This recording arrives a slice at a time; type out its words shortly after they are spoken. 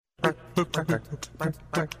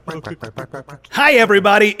Hi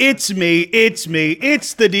everybody, it's me, it's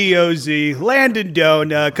the DOZ, Landon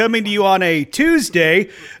Doan, coming to you on a Tuesday.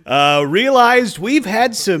 Realized we've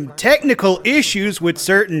had some technical issues with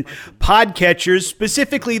certain podcatchers,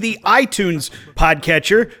 specifically the iTunes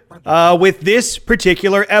podcatcher, with this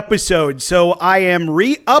particular episode. So I am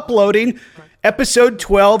re-uploading Episode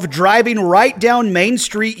 12, driving right down Main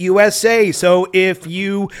Street, USA. So if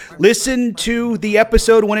you listen to the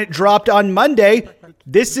episode when it dropped on Monday,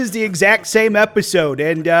 this is the exact same episode.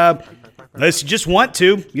 And unless you just want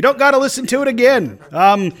to, you don't got to listen to it again.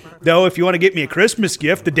 Though if you want to get me a Christmas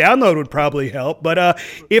gift, the download would probably help. But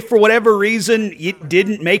if for whatever reason it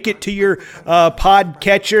didn't make it to your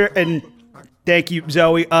podcatcher, and thank you,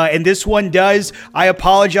 Zoe. And this one does. I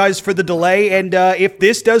apologize for the delay. And if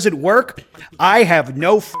this doesn't work, I have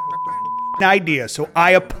no idea. So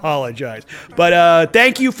I apologize. But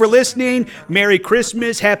thank you for listening. Merry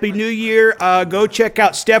Christmas. Happy New Year. Go check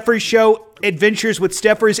out Steffers' show, Adventures with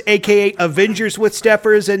Steffers, a.k.a. Avengers with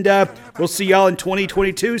Steffers. And we'll see y'all in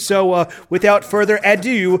 2022. So without further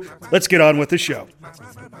ado, let's get on with the show.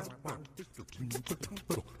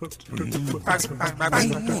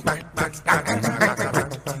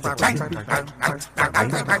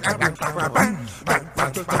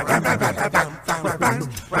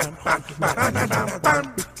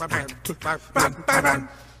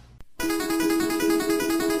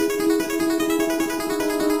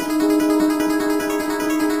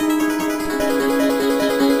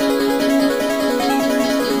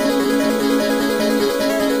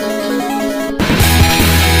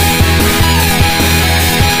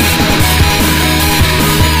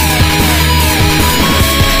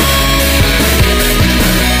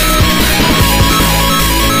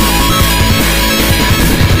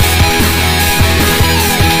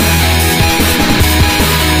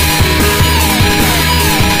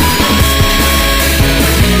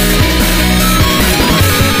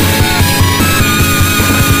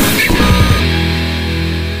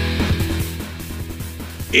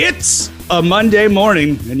 It's a Monday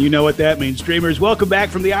morning, and you know what that means. Dreamers, welcome back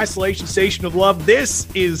from the Isolation Station of Love. This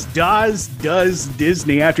is Daz Does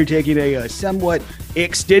Disney. After taking a somewhat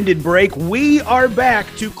extended break, we are back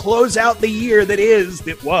to close out the year that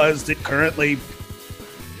currently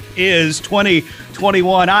is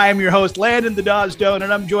 2021. I am your host, Landon the Daz Doan,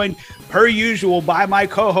 and I'm joined, per usual, by my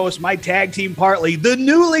co-host, my tag team partly, the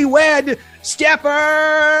newlywed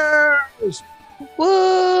Steffers.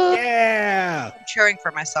 Woo! Yeah! I'm cheering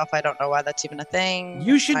for myself. I don't know why that's even a thing.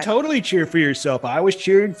 You should totally cheer for yourself. I was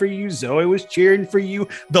cheering for you. Zoe was cheering for you.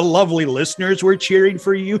 The lovely listeners were cheering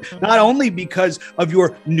for you. Not only because of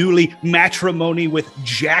your newly matrimony with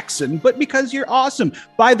Jackson, but because you're awesome.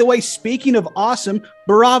 By the way, speaking of awesome,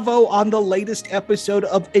 bravo on the latest episode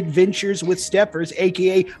of Adventures with Steffers,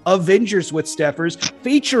 a.k.a. Avengers with Steffers,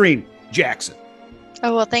 featuring Jackson.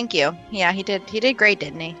 Oh, well, thank you. Yeah, he did great,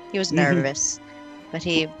 didn't he? He was nervous. But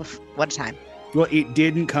what a time. Well, it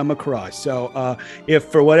didn't come across. So if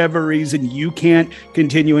for whatever reason you can't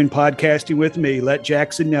continue in podcasting with me, let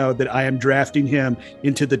Jackson know that I am drafting him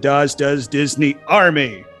into the Daz Does Disney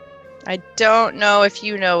Army. I don't know if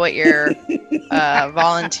you know what you're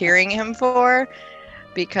volunteering him for,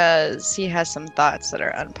 because he has some thoughts that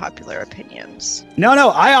are unpopular opinions.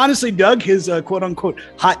 No, I honestly dug his quote unquote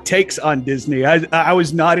hot takes on Disney. I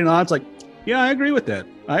was nodding on. It's like, yeah, I agree with that.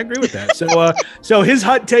 So his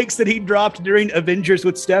hot takes that he dropped during Avengers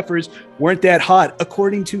with Steffers weren't that hot,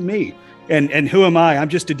 according to me. And who am I? I'm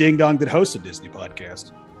just a ding dong that hosts a Disney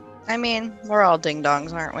podcast. I mean, we're all ding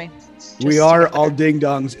dongs, aren't we? We are all ding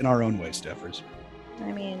dongs in our own way, Steffers.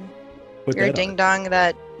 I mean, you're a ding dong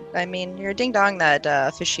that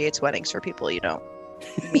officiates weddings for people you don't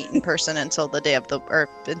meet in person until the day of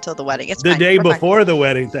until the wedding. It's the day before the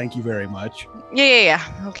wedding. Thank you very much. Yeah.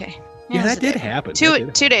 Okay. Yeah, that did happen.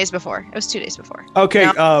 2 days before. It was 2 days before.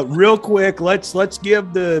 Okay, real quick, let's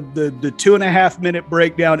give the 2.5 minute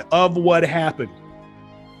breakdown of what happened.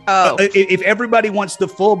 Oh. If everybody wants the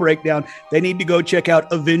full breakdown, they need to go check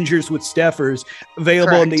out Avengers with Steffers,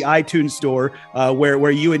 available in the iTunes store,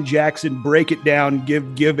 where you and Jackson break it down,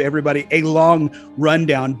 give everybody a long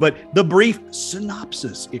rundown, but the brief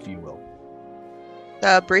synopsis, if you will.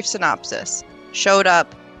 The brief synopsis. Showed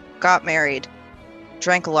up, got married,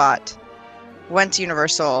 drank a lot, went to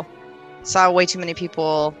Universal, saw way too many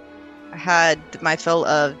people, had my fill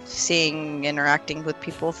of interacting with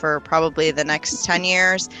people for probably the next 10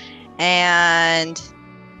 years, and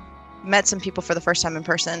met some people for the first time in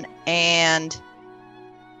person, and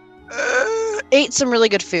ate some really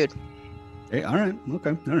good food. Hey, all right.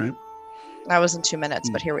 Okay. All right. That was in 2 minutes,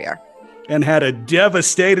 but here we are. and had a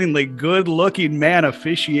devastatingly good-looking man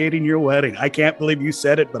officiating your wedding. I can't believe you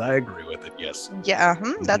said it, but I agree with it. Yes. Yeah,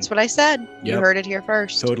 that's what I said. You heard it here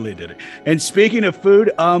first. Totally did it. And speaking of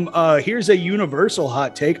food, here's a universal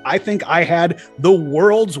hot take. I think I had the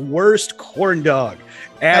world's worst corn dog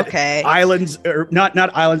at Islands, or not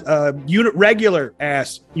Islands, regular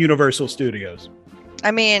ass Universal Studios.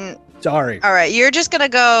 I mean, sorry. All right, you're just gonna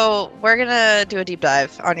go. We're gonna do a deep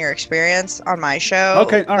dive on your experience on my show.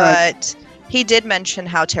 Okay, all right. But he did mention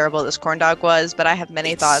how terrible this corn dog was, but I have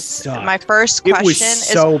many thoughts. Sucked. My first question is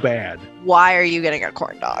so bad. Why are you getting a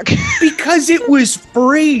corn dog? Because it was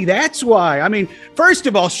free. That's why. I mean, first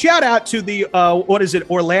of all, shout out to the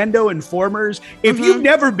Orlando Informers. If you've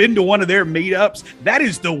never been to one of their meetups, that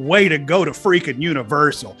is the way to go to freaking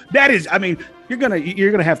Universal. That is, I mean, you're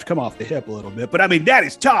gonna have to come off the hip a little bit, but I mean, that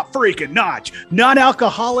is top freaking notch.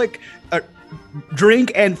 Non-alcoholic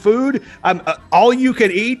drink and food. All you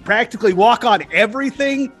can eat, practically walk on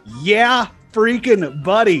everything. Yeah, freaking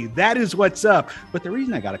buddy, that is what's up. But the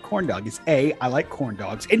reason I got a corn dog is A, I like corn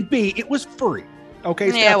dogs, and B, it was free.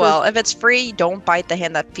 Okay. Yeah, well, if it's free, don't bite the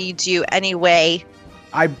hand that feeds you anyway.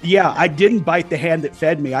 I didn't bite the hand that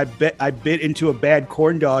fed me. I bit into a bad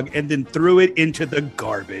corn dog and then threw it into the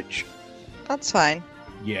garbage. That's fine.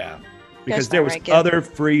 Yeah, because there was other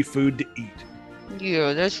free food to eat.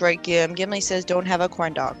 Yeah, that's right, Gim. Gimli says don't have a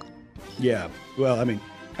corn dog. Yeah, well, I mean,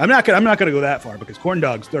 I'm not gonna go that far because corn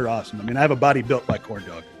dogs, they're awesome. I mean, I have a body built by corn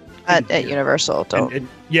dog. At Universal, don't.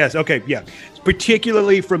 Yes, okay, yeah.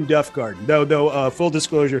 Particularly from Duff Garden. Though, full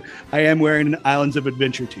disclosure, I am wearing an Islands of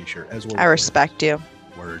Adventure t-shirt as well. I respect you.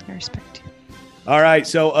 Word. I respect you. All right,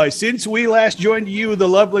 so since we last joined you, the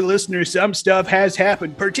lovely listeners, some stuff has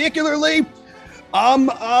happened, particularly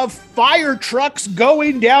fire trucks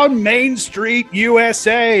going down Main Street,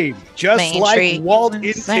 USA, just like Walt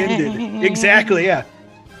intended. Exactly, yeah.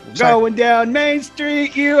 Going down Main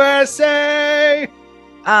Street, USA.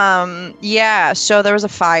 Yeah, so there was a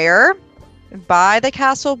fire by the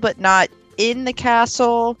castle, but not in the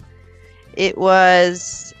castle. It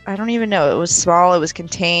was, I don't even know. It was small. It was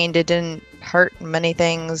contained. It didn't hurt many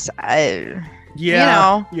things. It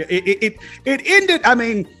ended, I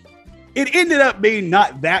mean, it ended up being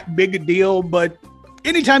not that big a deal, but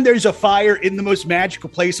anytime there's a fire in the most magical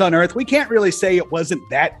place on earth, we can't really say it wasn't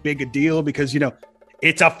that big a deal because,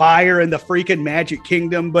 it's a fire in the freaking Magic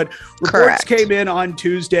Kingdom. But reports came in on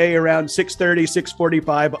Tuesday around 6:30,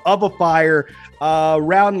 6:45 of a fire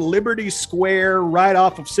around Liberty Square, right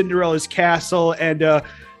off of Cinderella's Castle. And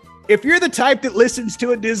if you're the type that listens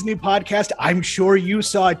to a Disney podcast, I'm sure you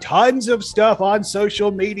saw tons of stuff on social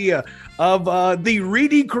media of the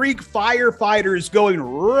Reedy Creek firefighters going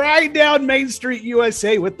right down Main Street,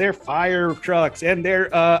 USA with their fire trucks and their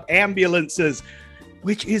ambulances,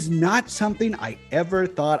 which is not something I ever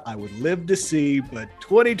thought I would live to see. But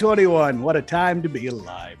 2021, what a time to be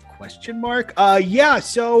alive. ?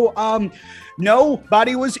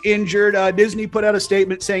 Nobody was injured. Disney put out a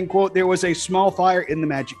statement saying, quote, there was a small fire in the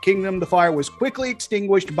Magic Kingdom. The fire was quickly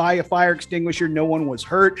extinguished by a fire extinguisher. No one was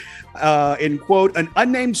hurt. End quote. An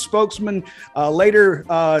unnamed spokesman later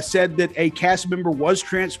said that a cast member was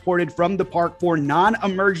transported from the park for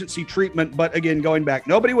non-emergency treatment. But again, going back,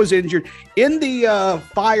 nobody was injured in the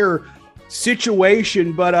fire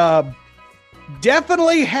situation, but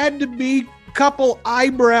definitely had to be couple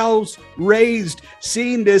eyebrows raised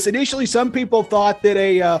seeing this. Initially, some people thought that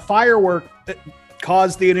a firework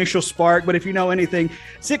caused the initial spark, but if you know anything,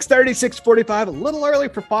 6:30, 6:45, a little early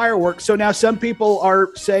for fireworks. So now some people are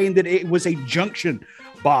saying that it was a junction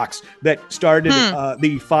box that started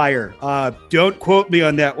the fire. Don't quote me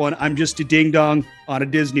on that one. I'm just a ding-dong on a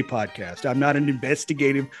Disney podcast. I'm not an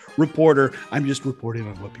investigative reporter. I'm just reporting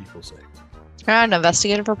on what people say. You're not an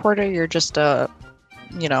investigative reporter. You're just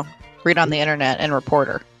read on the internet and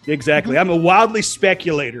reporter. Exactly. I'm a wildly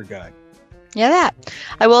speculator guy. Yeah, that.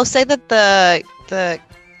 I will say that the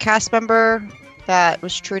cast member that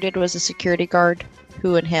was treated was a security guard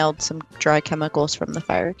who inhaled some dry chemicals from the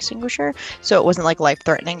fire extinguisher. So it wasn't like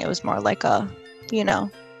life-threatening. It was more like a,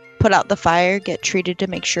 put out the fire, get treated to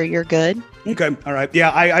make sure you're good. Okay. All right. Yeah,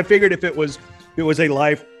 I figured if it was a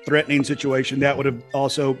life-threatening situation, that would have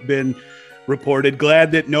also been reported.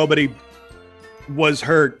 Glad that nobody was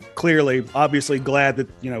hurt, clearly. Obviously glad that,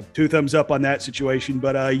 two thumbs up on that situation.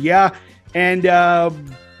 But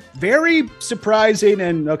very surprising.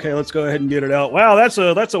 And okay, let's go ahead and get it out. Wow, that's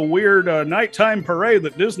a weird nighttime parade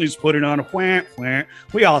that Disney's putting on. Wham, wham.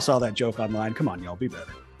 We all saw that joke online. Come on, y'all, be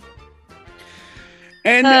better.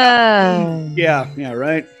 And yeah,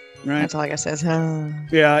 right. That's all I gotta say is,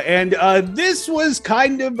 yeah, and this was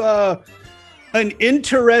kind of an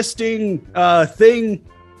interesting thing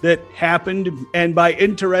that happened. And by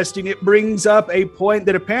interesting, it brings up a point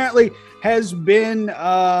that apparently has been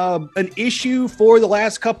an issue for the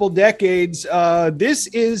last couple decades. This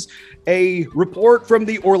is a report from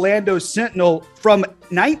the Orlando Sentinel from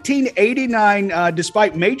 1989.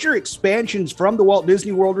 Despite major expansions from the Walt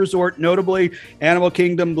Disney World Resort, notably Animal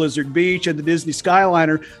Kingdom, Blizzard Beach, and the Disney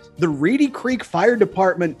Skyliner, the Reedy Creek Fire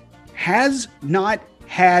Department has not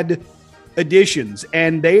had additions,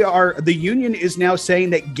 and the union is now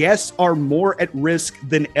saying that guests are more at risk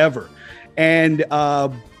than ever. And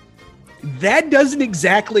that doesn't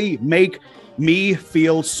exactly make me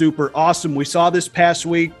feel super awesome. We saw this past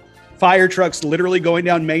week fire trucks literally going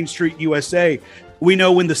down Main Street, USA. We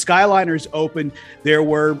know when the Skyliners opened, there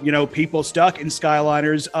were, people stuck in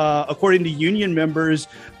Skyliners. According to union members,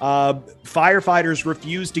 firefighters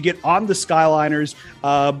refused to get on the Skyliners,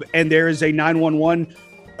 and there is a 911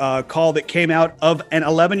 call that came out of an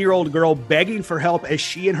 11-year-old girl begging for help as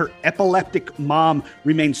she and her epileptic mom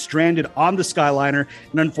remained stranded on the Skyliner.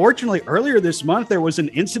 And unfortunately, earlier this month, there was an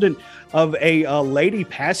incident of a lady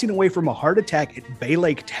passing away from a heart attack at Bay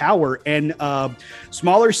Lake Tower. And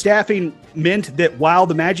smaller staffing meant that while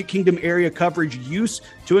the Magic Kingdom area coverage used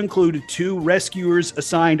to include 2 rescuers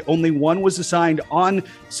assigned, only one was assigned on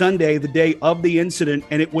Sunday, the day of the incident,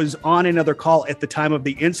 and it was on another call at the time of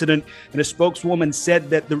the incident. And a spokeswoman said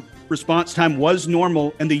that the response time was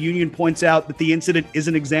normal, and the union points out that the incident is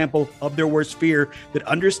an example of their worst fear, that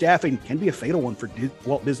understaffing can be a fatal one for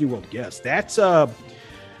Walt Disney World guests. That's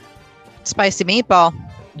spicy meatball.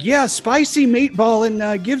 Yeah, spicy meatball,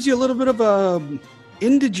 and gives you a little bit of a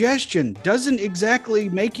indigestion. Doesn't exactly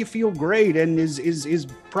make you feel great, and is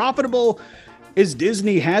profitable as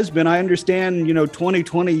Disney has been. I understand,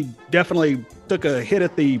 2020 definitely took a hit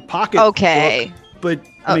at the pocket. Okay, but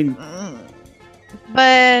I mean,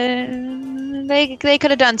 but they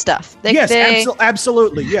could have done stuff.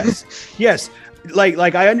 Absolutely, yes, yes.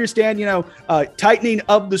 Like I understand, tightening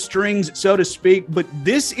of the strings, so to speak, but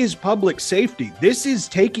this is public safety. This is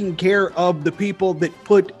taking care of the people that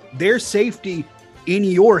put their safety in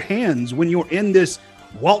your hands when you're in this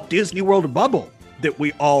Walt Disney World bubble that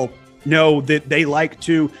we all know that they like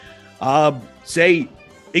to say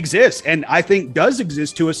exists, and I think does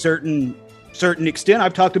exist to a certain extent.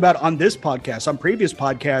 I've talked about on this podcast, on previous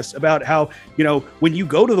podcasts, about how, when you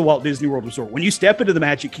go to the Walt Disney World Resort, when you step into the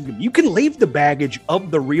Magic Kingdom, you can leave the baggage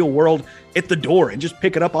of the real world at the door and just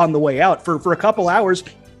pick it up on the way out for a couple hours.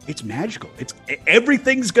 It's magical.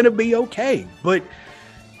 Everything's going to be okay. But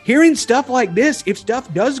hearing stuff like this, if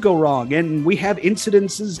stuff does go wrong, and we have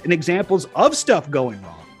incidences and examples of stuff going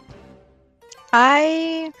wrong.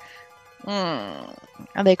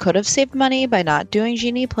 They could have saved money by not doing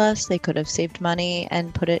Genie Plus. They could have saved money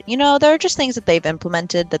and put it, there are just things that they've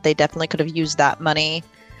implemented that they definitely could have used that money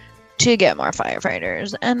to get more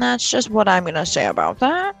firefighters. And that's just what I'm going to say about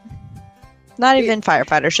that. Not even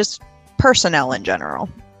firefighters, just personnel in general.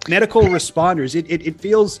 Medical responders. It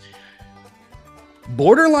feels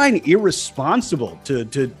borderline irresponsible to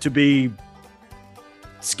be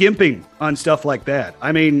skimping on stuff like that.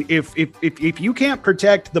 I mean, if you can't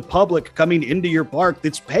protect the public coming into your park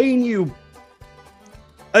that's paying you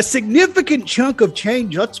a significant chunk of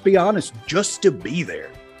change, let's be honest, just to be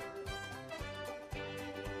there.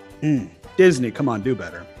 Disney, come on, do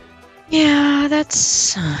better. Yeah,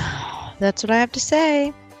 that's what I have to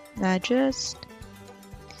say. I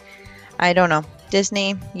don't know.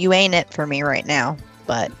 Disney, you ain't it for me right now,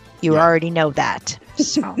 but you already know that.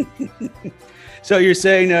 So So you're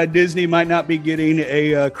saying Disney might not be getting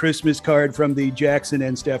a Christmas card from the Jackson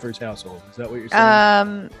and Steffers household? Is that what you're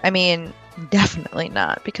saying? I mean, definitely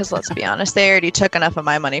not, because let's be honest, they already took enough of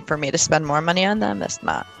my money for me to spend more money on them.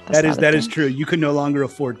 That is true. You can no longer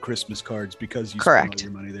afford Christmas cards because you Correct. spent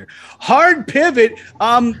all your money there. Hard pivot.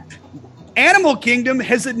 Animal Kingdom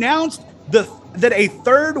has announced that a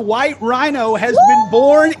third white rhino has been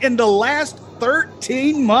born in the last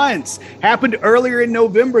 13 months. Happened earlier in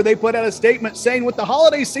November. They put out a statement saying, with the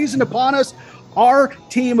holiday season upon us, our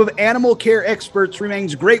team of animal care experts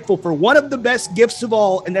remains grateful for one of the best gifts of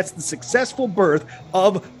all, and that's the successful birth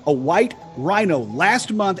of a white rhino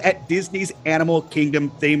last month at Disney's Animal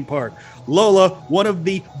Kingdom theme park. Lola, one of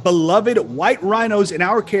the beloved white rhinos in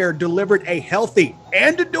our care, delivered a healthy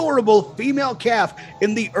and adorable female calf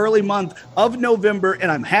in the early month of November,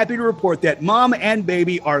 and I'm happy to report that mom and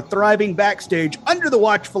baby are thriving backstage under the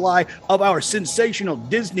watchful eye of our sensational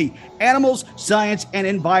Disney Animals, Science, and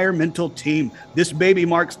Environmental team. This baby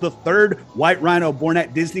marks the third white rhino born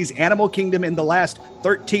at Disney's Animal Kingdom in the last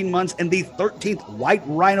 13 months and the 13th white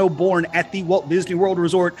rhino born at the Walt Disney World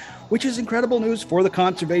Resort. which is incredible news for the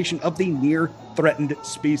conservation of the near threatened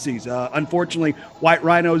species. Unfortunately, white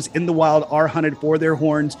rhinos in the wild are hunted for their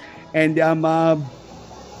horns, and I'm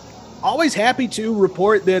always happy to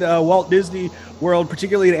report that Walt Disney World,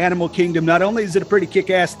 particularly at Animal Kingdom, not only is it a pretty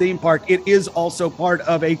kick-ass theme park, it is also part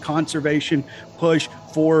of a conservation push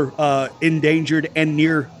for endangered and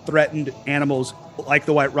near threatened animals like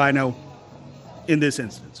the white rhino in this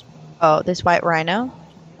instance. Oh, this white rhino?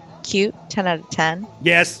 Cute, 10 out of 10.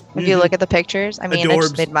 Yes. If you look at the pictures, I mean, Adorbs. it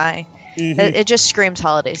just made my... It just screams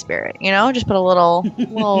holiday spirit, you know? Just put a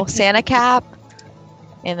little Santa cap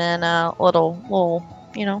and then a little,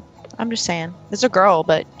 you know, I'm just saying. It's a girl,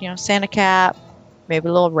 but, you know, Santa cap, maybe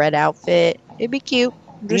a little red outfit. It'd be cute.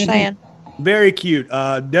 I'm just saying. Very cute.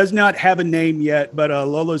 Does not have a name yet, but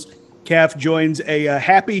Lola's calf joins a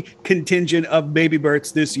happy contingent of baby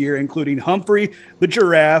births this year, including Humphrey the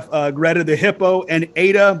giraffe, Greta the hippo, and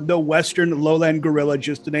Ada the western lowland gorilla,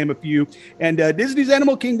 just to name a few. And Disney's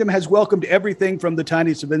Animal Kingdom has welcomed everything from the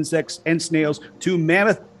tiniest of insects and snails to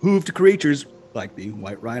mammoth-hooved creatures like the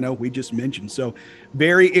white rhino we just mentioned. So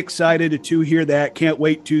very excited to hear that. Can't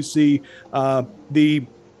wait to see the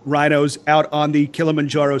rhinos out on the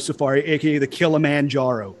Kilimanjaro Safari, aka the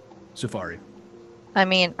Kilimanjaro Safari. I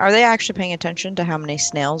mean, are they actually paying attention to how many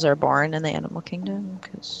snails are born in the Animal Kingdom?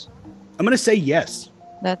 Because I'm going to say yes.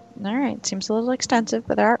 All right. Seems a little extensive,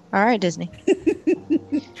 but all right, Disney.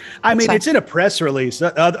 I mean, it's in a press release.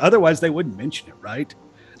 Otherwise, they wouldn't mention it, right?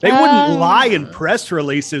 They wouldn't lie in press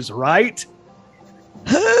releases, right?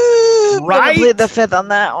 Right? Plead the fifth on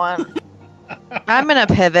that one. I'm going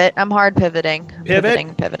to pivot. I'm hard pivoting.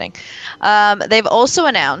 Pivoting. They've also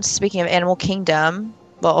announced, speaking of Animal Kingdom,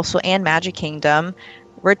 but also and Magic Kingdom,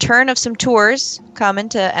 return of some tours coming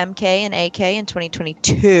to MK and AK in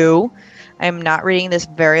 2022. I'm not reading this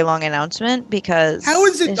very long announcement because... How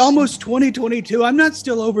is it almost 2022? I'm not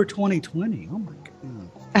still over 2020. Oh my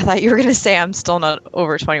God. I thought you were going to say I'm still not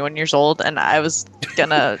over 21 years old, and I was going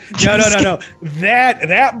to... No.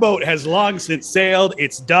 That boat has long since sailed.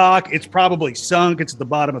 It's docked. It's probably sunk. It's at the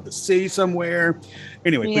bottom of the sea somewhere.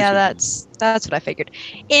 Anyway. Yeah, that's what I figured.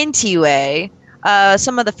 Anyway...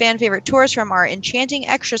 some of the fan favorite tours from our Enchanting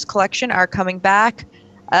Extras collection are coming back.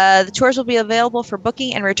 The tours will be available for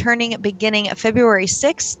booking and returning beginning February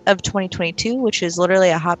 6th of 2022, which is literally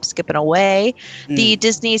a hop, skip, and away. The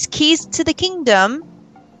Disney's Keys to the Kingdom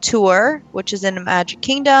tour, which is in Magic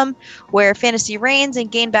Kingdom, where fantasy reigns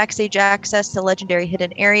and gain backstage access to legendary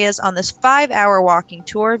hidden areas on this 5-hour walking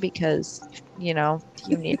tour because, you know,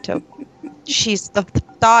 you need to... She's the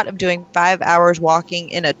thought of doing 5 hours walking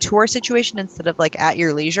in a tour situation instead of like at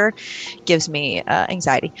your leisure gives me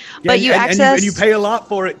anxiety. Yeah, but you and you pay a lot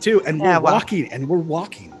for it too. And we're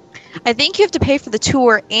walking. I think you have to pay for the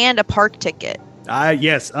tour and a park ticket.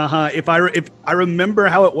 Yes. If I remember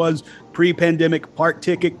how it was pre-pandemic, park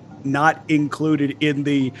ticket not included in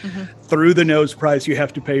the through the nose price you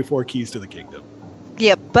have to pay for Keys to the Kingdom.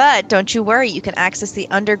 Yeah, but don't you worry. You can access the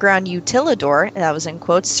underground Utilidor, that was in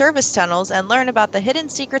quotes, service tunnels, and learn about the hidden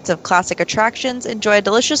secrets of classic attractions, enjoy a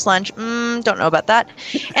delicious lunch, don't know about that,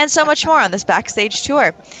 and so much more on this backstage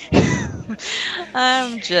tour.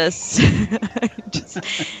 I'm just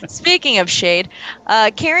speaking of shade,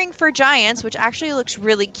 Caring for Giants, which actually looks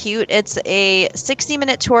really cute. It's a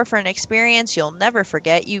 60-minute tour for an experience you'll never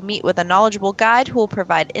forget. You meet with a knowledgeable guide who will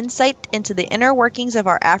provide insight into the inner workings of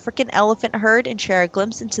our African elephant herd and share a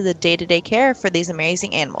glimpse into the day-to-day care for these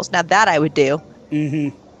amazing animals. Now that I would do,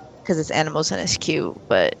 because it's animals and it's cute,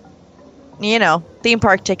 but you know, theme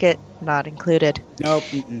park ticket not included. Nope.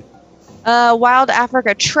 Wild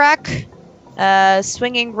Africa Trek.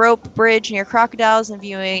 Swinging rope bridge near crocodiles and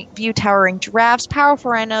view towering giraffes,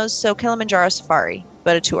 powerful rhinos, so Kilimanjaro Safari,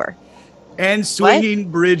 but a tour. And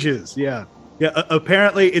swinging bridges, yeah.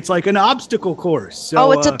 Apparently, it's like an obstacle course.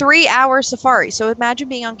 So, it's a 3-hour safari. So imagine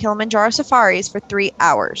being on Kilimanjaro Safaris for 3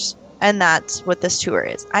 hours, and that's what this tour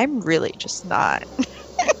is. I'm really just not.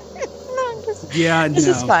 This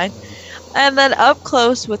is fine. And then Up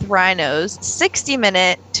Close with Rhinos,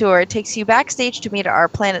 60-minute tour takes you backstage to meet our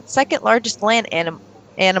planet's second largest land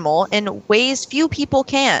animal in ways few people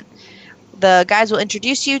can. The guides will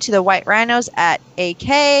introduce you to the white rhinos at AK.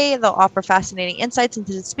 They'll offer fascinating insights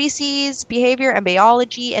into the species, behavior, and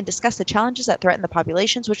biology, and discuss the challenges that threaten the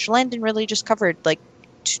populations, which Landon really just covered like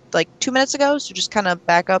 2 minutes ago. So just kind of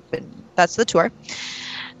back up, and that's the tour.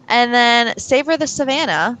 And then Savor the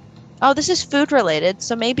Savannah. Oh, this is food related,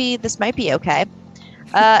 so maybe this might be okay.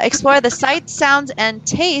 Explore the sights, sounds, and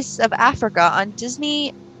tastes of Africa on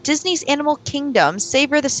Disney Disney's Animal Kingdom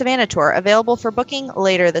Savor the Savannah Tour, available for booking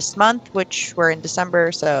later this month, which we're in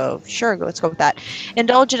December, so sure, let's go with that.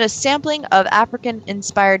 Indulge in a sampling of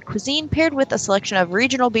African-inspired cuisine paired with a selection of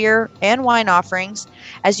regional beer and wine offerings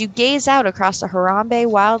as you gaze out across the Harambe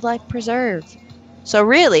Wildlife Preserve. So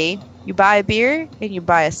really, you buy a beer and you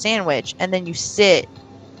buy a sandwich, and then you sit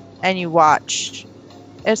and you watch.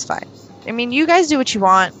 It's fine. I mean, you guys do what you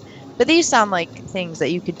want, but these sound like things that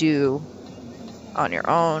you could do on your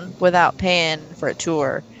own without paying for a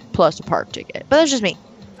tour plus a park ticket. But that's just me.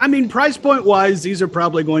 I mean, price point wise, these are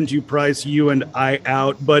probably going to price you and I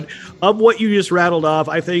out. But of what you just rattled off,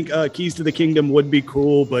 I think Keys to the Kingdom would be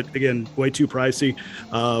cool, but again, way too pricey.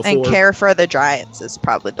 And Care for the Giants is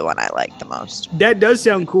probably the one I like the most. That does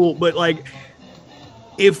sound cool, but like,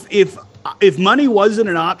 if money wasn't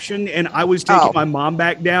an option and I was taking my mom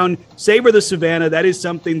back down, Savor the Savannah, that is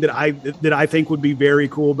something that I think would be very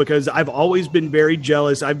cool, because I've always been very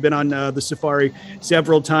jealous. I've been on the safari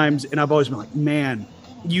several times, and I've always been like, man,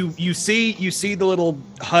 you see the little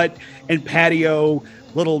hut and patio,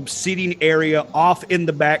 little seating area off in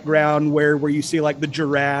the background where you see like the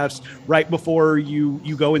giraffes right before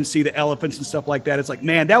you go and see the elephants and stuff like that. It's like,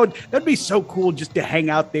 man, that'd be so cool just to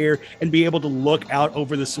hang out there and be able to look out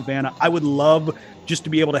over the savannah. I would love just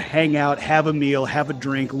to be able to hang out, have a meal, have a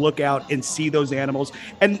drink, look out and see those animals.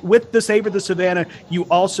 And with the Savor the Savannah, you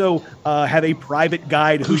also have a private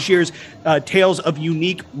guide who shares tales of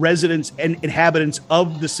unique residents and inhabitants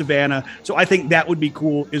of the savannah. So I think that would be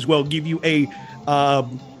cool as well. Give you a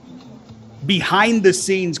behind the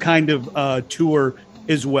scenes kind of tour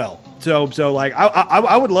as well. So like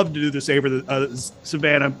I would love to do the Savor the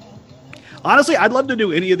Savannah. Honestly, I'd love to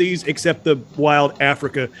do any of these except the Wild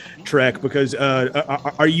Africa trek, because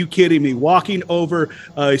are you kidding me? Walking over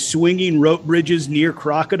swinging rope bridges near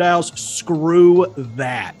crocodiles? Screw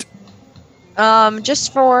that.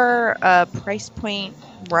 Just for a price point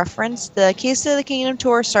reference, the Keys to the Kingdom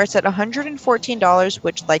tour starts at $114,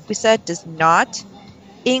 which, like we said, does not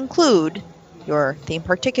include your theme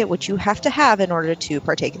park ticket, which you have to have in order to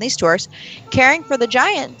partake in these tours. Caring for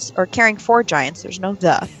Giants, there's no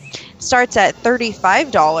the, starts at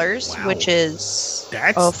 $35, wow, which is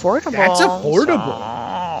affordable. That's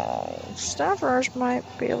affordable. So Staffers might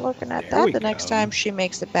be looking at that the next time she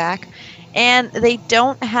makes it back. And they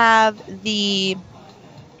don't have the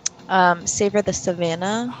Savor the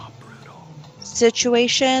Savannah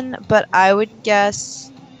situation, but I would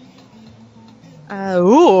guess.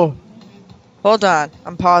 Hold on,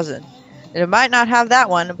 I'm pausing. It might not have that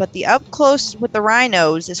one, but the Up Close with the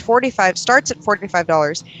Rhinos starts at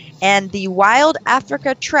 $45, and the Wild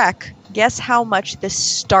Africa Trek, guess how much this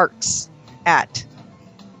starts at?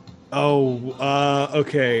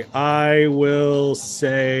 Okay. I will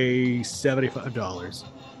say $75.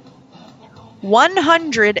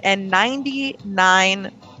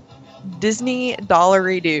 199 Disney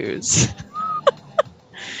dollary-doos.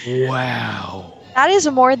 Wow. That is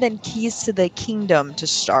more than Keys to the Kingdom to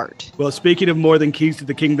start. Well, speaking of more than Keys to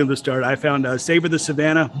the Kingdom to start, I found Savor the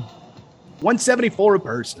Savannah, $174 a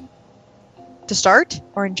person. To start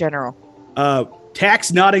or in general?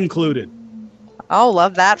 Tax not included. Oh,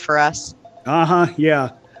 love that for us. Yeah.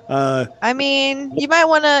 I mean, you might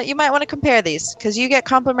want to compare these, because you get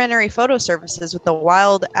complimentary photo services with the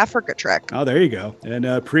Wild Africa Trek. Oh, there you go.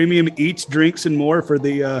 And premium eats, drinks, and more for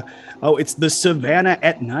the it's the Savannah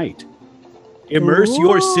at night. Immerse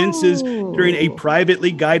your senses during a privately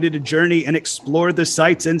guided journey and explore the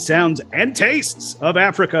sights and sounds and tastes of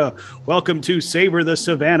Africa. Welcome to Savor the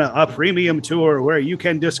Savannah, a premium tour where you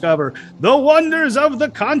can discover the wonders of the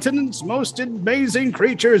continent's most amazing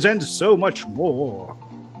creatures and so much more.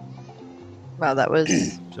 Wow, that was...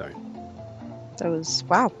 Sorry.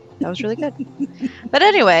 Wow. That was really good. But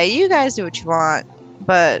anyway, you guys do what you want.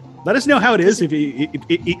 But let us know how it is if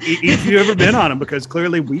you've ever been on them, because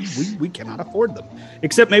clearly we cannot afford them,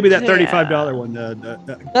 except maybe that $35 one.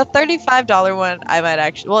 The $35 one, I might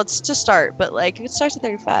actually. Well, it's to start, but like if it starts at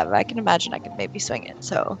 $35, I can imagine I could maybe swing it.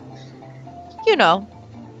 So, Oh,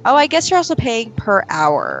 I guess you're also paying per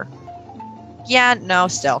hour. Yeah, no,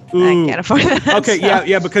 still. I can't afford that. Okay, so.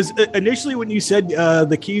 Yeah, because initially when you said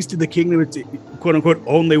the Keys to the Kingdom, it's quote unquote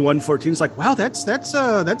only $114, it's like, wow, that's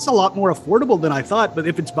a lot more affordable than I thought. But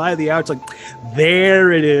if it's by the hour, it's like,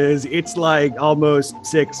 there it is. It's like almost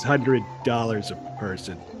 $600 a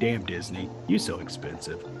person. Damn Disney, you so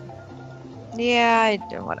expensive. Yeah,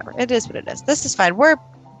 whatever. It is what it is. This is fine. We're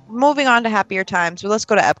moving on to happier times. Well, let's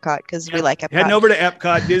go to Epcot because we like Epcot. Heading over to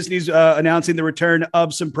Epcot, Disney's announcing the return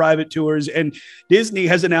of some private tours, and Disney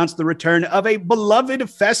has announced the return of a beloved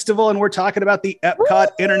festival, and we're talking about the Epcot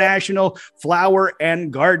International Flower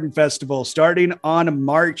and Garden Festival, starting on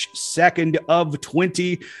March 2nd of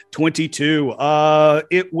 2022.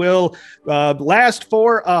 It will last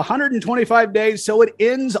for 125 days, so it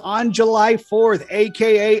ends on July 4th,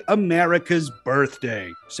 aka America's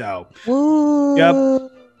birthday. So, yep.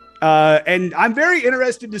 And I'm very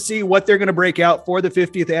interested to see what they're going to break out for the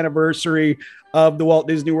 50th anniversary of the Walt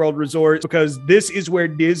Disney World Resort, because this is where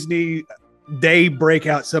Disney, they break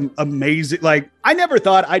out some amazing, like, I never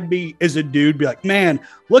thought I'd be, as a dude, be like, man,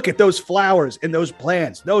 look at those flowers and those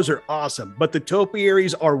plants. Those are awesome. But the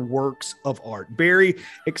topiaries are works of art. Very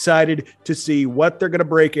excited to see what they're going to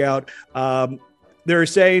break out. They're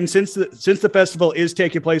saying since the festival is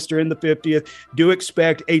taking place during the 50th, do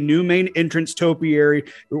expect a new main entrance topiary.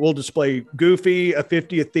 It will display Goofy, a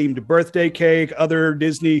 50th themed birthday cake. Other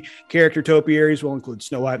Disney character topiaries will include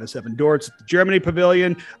Snow White and the Seven Dwarfs at the Germany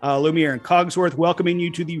Pavilion, Lumiere and Cogsworth welcoming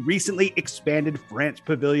you to the recently expanded France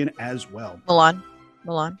Pavilion as well. Mulan.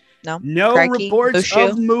 No Crikey, reports Mushu.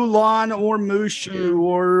 of Mulan or Mushu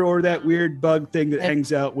or that weird bug thing that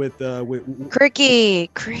hangs out with Cricky,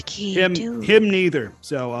 him dude. him neither.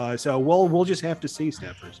 So we'll just have to see,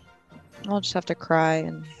 Steffers. I'll just have to cry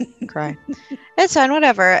and cry. It's fine,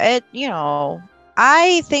 whatever.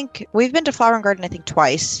 I think we've been to Flower and Garden, I think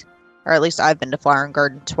twice, or at least I've been to Flower and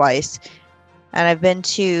Garden twice, and I've been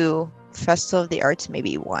to Festival of the Arts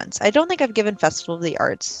maybe once. I don't think I've given Festival of the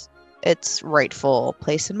Arts its rightful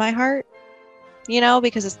place in my heart,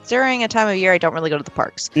 because it's during a time of year I don't really go to the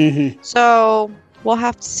parks. Mm-hmm. So we'll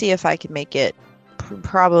have to see if I can make it.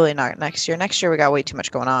 Probably not next year. Next year we got way too much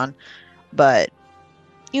going on, but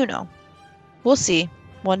we'll see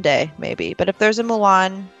one day maybe. But if there's a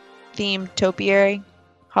Mulan themed topiary,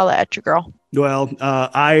 holla at your girl. Well,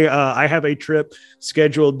 I have a trip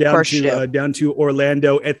scheduled down to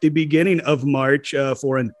Orlando at the beginning of March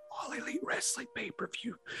for an All Elite Wrestling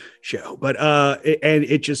pay-per-view show, but and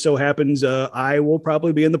it just so happens I will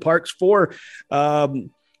probably be in the parks for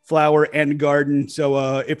Flower and Garden.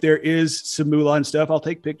 So if there is some Mulan stuff, I'll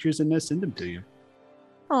take pictures and send them to you.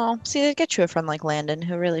 Oh, see, they get you a friend like Landon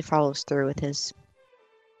who really follows through with his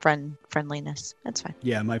friendliness. That's fine.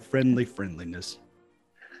 Yeah, my friendliness.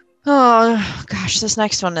 Oh gosh, this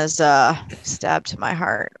next one is stabbed to my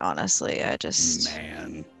heart. Honestly,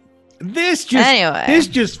 man. This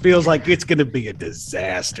just feels like it's going to be a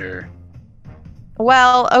disaster.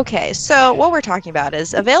 Well, okay. So what we're talking about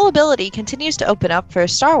is availability continues to open up for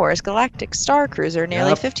Star Wars Galactic Star Cruiser.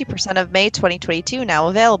 Nearly 50% of May 2022 now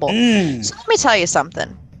available. So let me tell you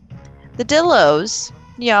something. The Dillos,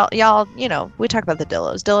 y'all, we talk about the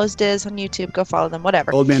Dillos. Dillos Diz on YouTube. Go follow them.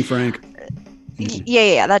 Whatever. Old Man Frank.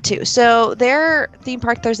 Yeah, that too. So their Theme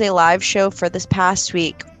Park Thursday live show for this past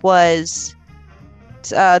week was.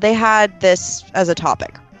 They had this as a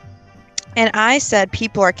topic, and I said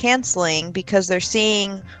people are canceling because they're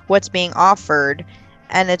seeing what's being offered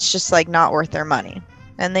and it's just like not worth their money.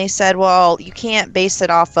 And they said, well, you can't base it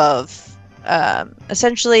off of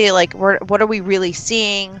essentially like what are we really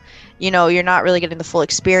seeing? You're not really getting the full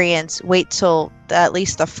experience. Wait till at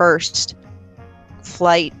least the first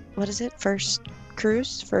flight. What is it? First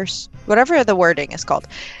cruise? First, whatever the wording is called.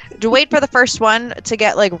 To wait for the first one to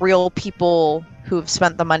get like real people who've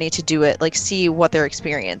spent the money to do it, like see what their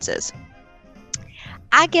experience is.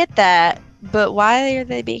 I get that, but why are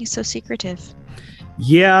they being so secretive?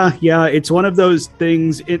 Yeah, it's one of those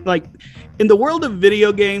things. It like in the world of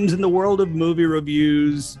video games, in the world of movie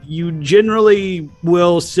reviews, you generally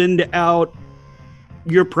will send out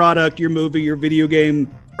your product, your movie, your video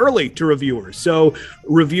game early to reviewers. So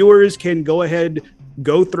reviewers can go ahead,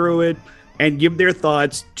 go through it, and give their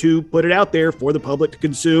thoughts to put it out there for the public to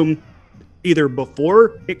consume either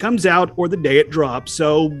before it comes out or the day it drops.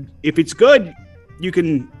 So if it's good, you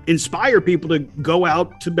can inspire people to go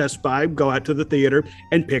out to Best Buy, go out to the theater,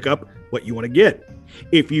 and pick up what you want to get.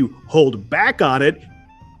 If you hold back on it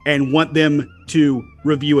and want them to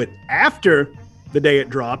review it after the day it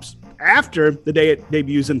drops, after the day it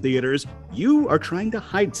debuts in theaters, you are trying to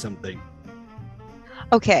hide something.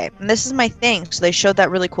 Okay, and this is my thing. So they showed that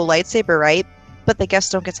really cool lightsaber, right? But the guests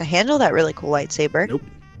don't get to handle that really cool lightsaber. Nope.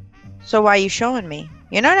 So why are you showing me?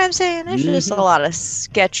 You know what I'm saying? There's just a lot of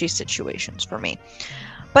sketchy situations for me.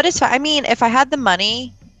 But it's fine. I mean, if I had the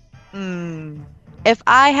money, if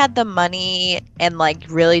I had the money and like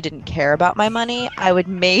really didn't care about my money, I would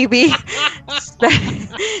maybe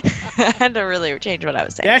I had to really change what I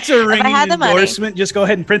was saying. That's a ringing endorsement. Just go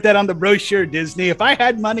ahead and print that on the brochure, Disney. If I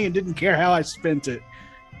had money and didn't care how I spent it.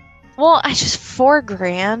 Well, I just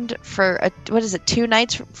 $4,000 for what is it? 2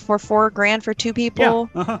 nights for $4,000 for two people.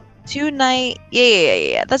 Yeah. Uh-huh. 2 night.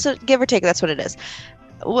 Yeah. That's what, give or take. That's what it is.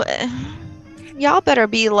 Y'all better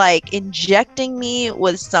be like injecting me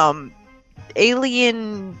with some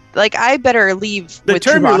alien. Like I better leave. The with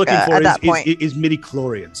term Chewbacca you're looking for at that point. is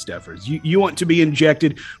midi-chlorians, Steffers. You want to be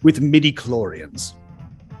injected with midi-chlorians.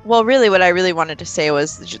 Well, really, what I really wanted to say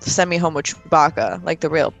was just send me home with Chewbacca, like the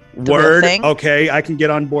real Word. thing. Okay, I can get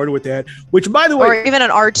on board with that. Which, by the way, or even an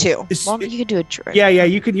R2. Well, you could do a droid. Yeah,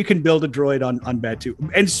 you can build a droid on Batu.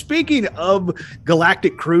 And speaking of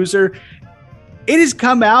Galactic Cruiser, it has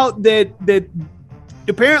come out that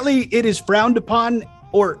apparently it is frowned upon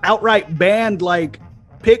or outright banned, like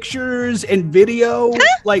pictures and video.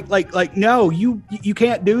 like no, you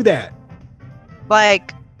can't do that.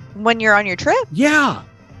 Like when you're on your trip. Yeah.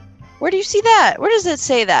 Where do you see that? Where does it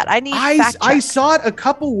say that? I saw it a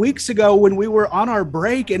couple weeks ago when we were on our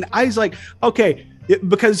break, and I was like, okay,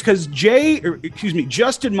 because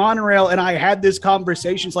Justin Monorail and I had this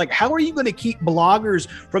conversation. It's like, how are you going to keep bloggers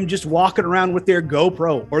from just walking around with their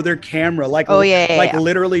GoPro or their camera,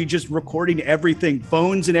 literally just recording everything,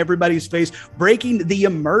 phones in everybody's face, breaking the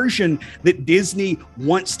immersion that Disney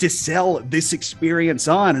wants to sell this experience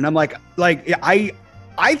on? And I'm like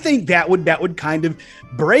I think that would kind of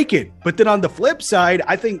break it. But then on the flip side,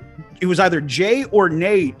 I think it was either Jay or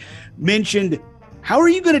Nate mentioned, how are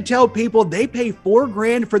you going to tell people they pay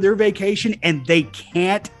 $4,000 for their vacation and they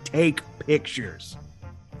can't take pictures?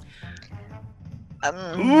 All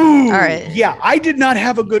right. Yeah, I did not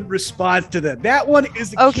have a good response to that. That one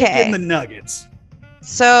is a kick in the nuggets.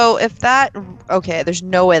 So there's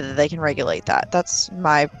no way that they can regulate that. That's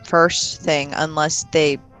my first thing, unless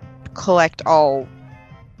they collect all.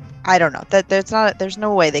 I don't know. There's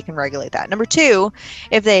no way they can regulate that. Number two,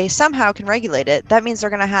 if they somehow can regulate it, that means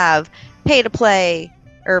they're going to have pay to play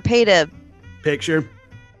or pay to picture.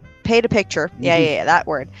 Mm-hmm. Yeah, that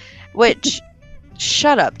word. Which,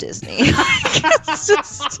 shut up, Disney.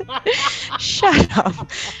 Shut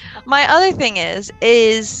up. My other thing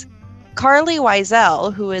is Carly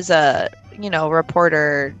Wiesel, who is a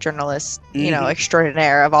reporter, journalist,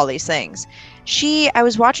 extraordinaire of all these things. I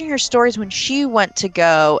was watching her stories when she went to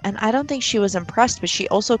go, and I don't think she was impressed, but she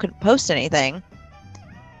also couldn't post anything.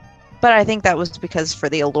 But I think that was because for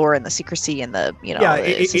the allure and the secrecy and the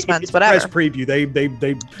the suspense, it's whatever. Press preview. They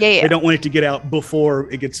don't want it to get out before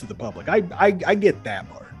it gets to the public. I get that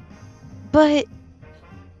part. But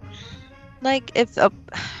like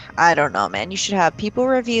I don't know, man. You should have people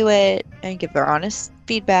review it and give their honest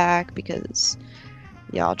feedback, because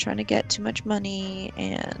y'all trying to get too much money,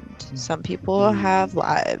 and some people have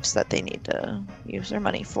lives that they need to use their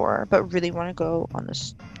money for, but really want to go on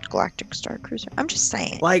this Galactic Star Cruiser. I'm just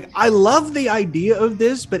saying. Like, I love the idea of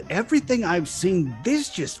this, but everything I've seen, this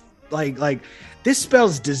just like this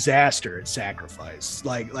spells disaster and sacrifice.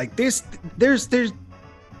 Like this, there's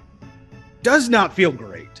does not feel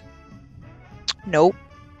great. Nope.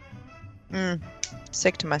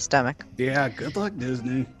 Sick to my stomach. Yeah, good luck,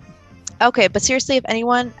 Disney. Okay, but seriously, if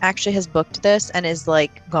anyone actually has booked this and is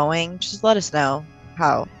like going, just let us know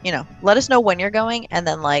how, let us know when you're going, and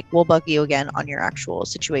then like we'll bug you again on your actual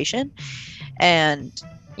situation and,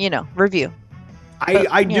 review.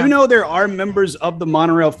 I do know there are members of the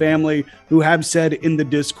Monorail family who have said in the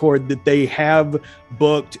Discord that they have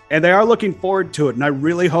booked and they are looking forward to it. And I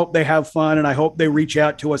really hope they have fun, and I hope they reach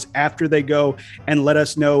out to us after they go and let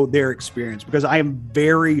us know their experience, because I am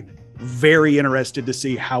very, very interested to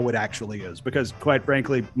see how it actually is, because quite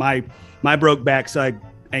frankly, my broke backside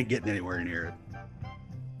ain't getting anywhere near it.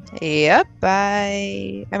 Yep.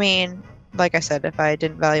 I mean, like I said, if I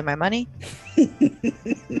didn't value my money,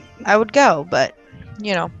 I would go, but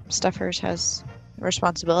Steffers has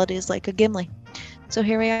responsibilities like a Gimli. So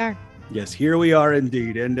here we are. Yes, here we are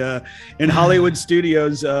indeed. And in Hollywood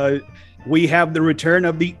Studios, we have the return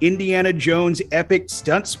of the Indiana Jones Epic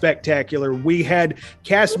Stunt Spectacular. We had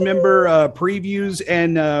cast member previews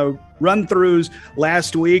and run-throughs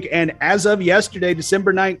last week. And as of yesterday,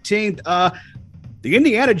 December 19th, the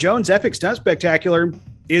Indiana Jones Epic Stunt Spectacular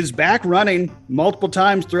is back running multiple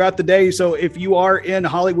times throughout the day. So if you are in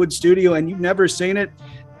Hollywood Studio and you've never seen it,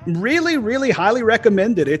 really, really highly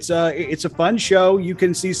recommend it. It's a fun show. You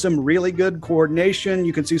can see some really good coordination.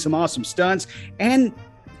 You can see some awesome stunts. And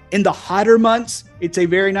in the hotter months, it's a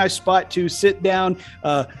very nice spot to sit down,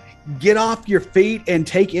 get off your feet, and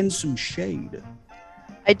take in some shade.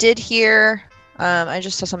 I did hear, I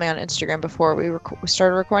just saw something on Instagram before we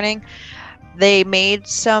started recording. They made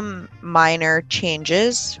some minor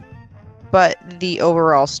changes but the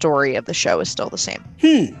overall story of the show is still the same.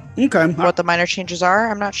 Okay. What the minor changes are,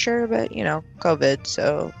 I'm not sure, but COVID,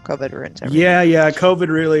 so COVID ruins everything. Yeah. COVID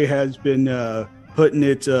really has been putting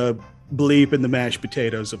its bleep in the mashed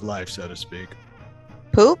potatoes of life, so to speak.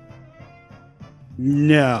 Poop?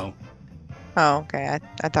 No. Oh, okay.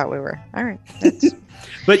 I thought we were. All right.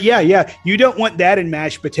 But yeah. You don't want that in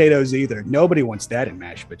mashed potatoes either. Nobody wants that in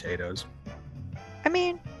mashed potatoes. I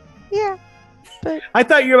mean, yeah. But I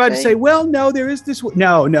thought you were about to say, well, no, there is this.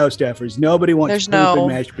 No, Steffers. Nobody wants poop in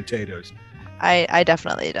mashed potatoes. I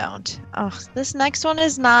definitely don't. Oh, this next one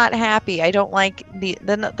is not happy. I don't like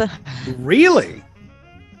the. Really?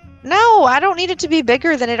 No, I don't need it to be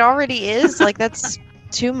bigger than it already is. Like, that's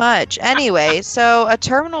too much. Anyway, so a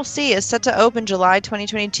Terminal C is set to open July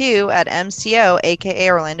 2022 at MCO, aka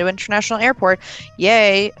Orlando International Airport.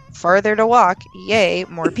 Yay, farther to walk. Yay,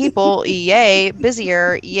 more people. Yay,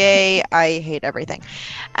 busier. Yay, I hate everything.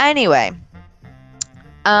 Anyway,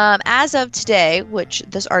 as of today, which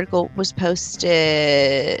this article was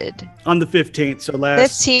posted on the 15th, so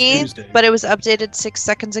last 15th, Tuesday. But it was updated 6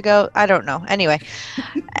 seconds ago. I don't know. Anyway,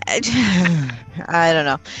 I don't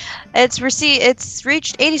know. It's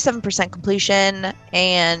reached 87% completion,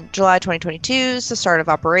 and July 2022 is the start of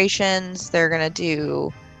operations. They're gonna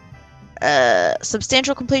do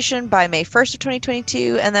substantial completion by May 1st of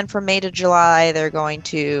 2022, and then from May to July, they're going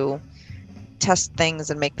to test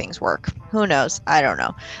things and make things work. Who knows? I don't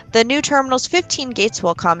know. The new terminal's 15 gates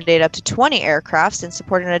will accommodate up to 20 aircrafts and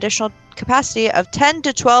support an additional capacity of 10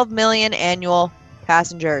 to 12 million annual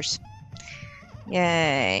passengers.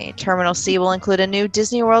 Yay. Terminal C will include a new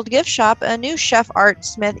Disney World gift shop, a new Chef Art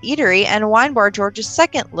Smith eatery, and Wine Bar George's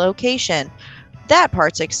second location. That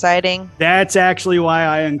part's exciting. That's actually why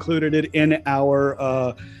I included it in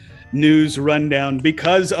our news rundown,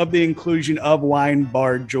 because of the inclusion of Wine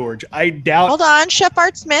Bar George. I doubt. Hold on, Chef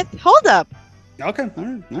Art Smith. Hold up. Okay, all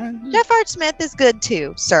right. Chef Art Smith is good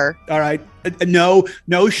too, sir. All right. No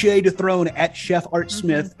shade thrown at Chef Art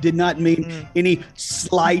Smith. Did not mean any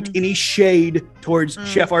slight, any shade towards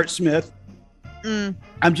Chef Art Smith.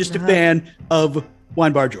 I'm just a fan of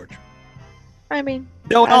Wine Bar George. I mean,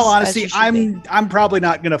 though, in all honesty, I'm probably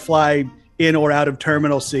not going to fly in or out of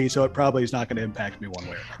Terminal C, so it probably is not going to impact me one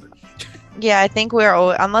way or another. Yeah, I think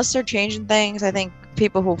unless they're changing things, I think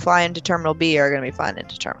people who fly into Terminal B are going to be flying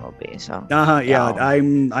into Terminal B. So. Yeah,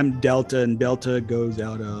 I'm Delta, and Delta goes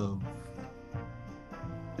out of.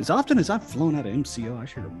 As often as I've flown out of MCO, I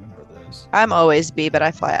should remember this. I'm always B, but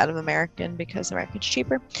I fly out of American because American's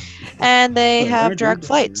cheaper, and they have direct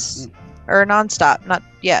flights or nonstop.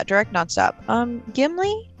 Direct nonstop.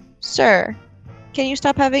 Gimli, sir. Can you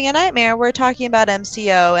stop having a nightmare? We're talking about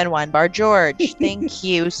MCO and Wine Bar George. Thank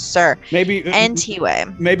you, sir. Anyway.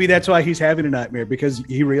 Maybe that's why he's having a nightmare, because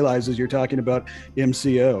he realizes you're talking about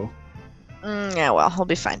MCO. Yeah, well, he'll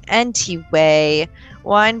be fine. Anyway,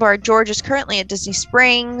 Wine Bar George is currently at Disney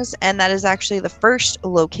Springs, and that is actually the first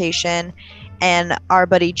location. And our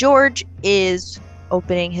buddy George is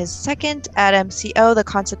opening his second at MCO. The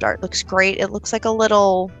concept art looks great. It looks like a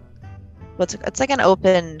little... It's like an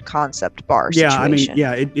open concept bar situation.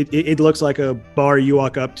 It looks like a bar you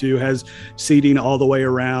walk up to, has seating all the way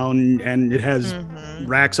around, and it has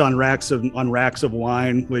racks on racks of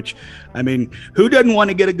wine, which, I mean, who doesn't want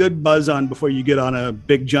to get a good buzz on before you get on a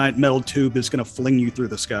big giant metal tube that's going to fling you through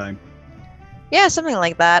the sky? Yeah, something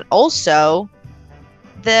like that. Also,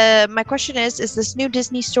 my question is this new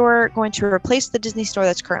Disney store going to replace the Disney store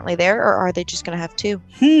that's currently there, or are they just going to have two?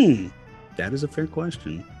 That is a fair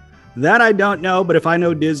question. That I don't know, but if I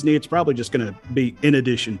know Disney, it's probably just going to be in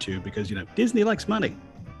addition to, because, Disney likes money.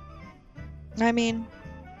 I mean,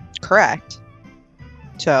 correct.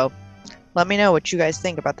 So, let me know what you guys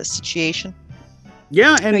think about this situation.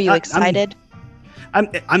 Yeah, and are you excited?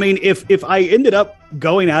 I mean, if I ended up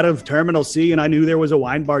going out of Terminal C and I knew there was a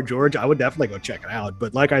Wine Bar George, I would definitely go check it out.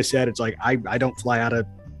 But like I said, it's like I don't fly out of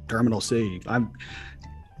Terminal C. I'm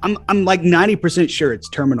like 90% sure it's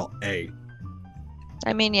Terminal A.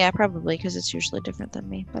 I mean, yeah, probably, because it's usually different than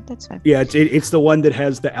me, but that's fine. Yeah, it's the one that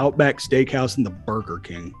has the Outback Steakhouse and the Burger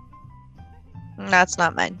King. That's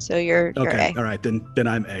not mine, so you're okay. A. All right, then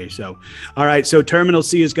I'm A. So, all right, so Terminal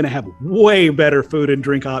C is going to have way better food and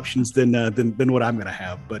drink options than what I'm going to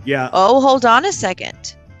have. But yeah. Oh, hold on a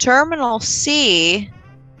second. Terminal C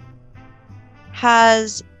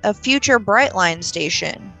has a future Brightline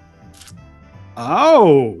station.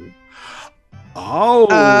 Oh.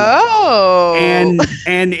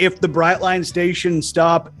 And if the Brightline station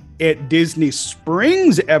stop at Disney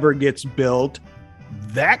Springs ever gets built,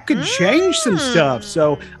 that could change some stuff.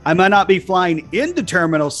 So I might not be flying into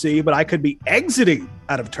Terminal C, but I could be exiting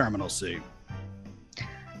out of Terminal C.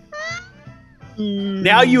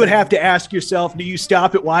 Now you would have to ask yourself, do you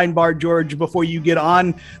stop at Wine Bar George before you get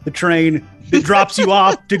on the train that drops you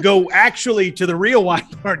off to go actually to the real Wine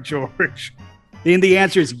Bar George? And the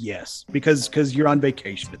answer is yes, because you're on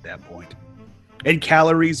vacation at that point. And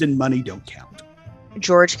calories and money don't count.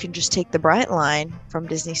 George can just take the Brightline from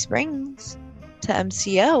Disney Springs to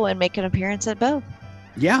MCO and make an appearance at both.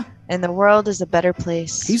 Yeah. And the world is a better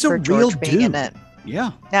place. He's a for real George being in dude. it.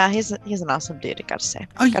 Yeah. Yeah, he's an awesome dude, I gotta say.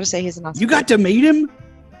 Gotta say he's an awesome You got dude. to meet him?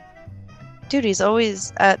 Dude, he's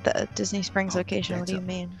always at the Disney Springs location. What do you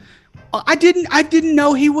mean? I didn't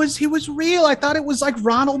know he was real. I thought it was like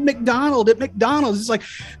Ronald McDonald at McDonald's. It's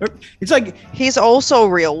like He's also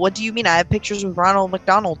real. What do you mean? I have pictures with Ronald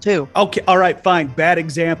McDonald too. okay, all right, fine. Bad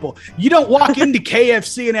example. You don't walk into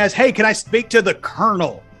KFC and ask, "Hey, can I speak to the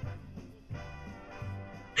Colonel?"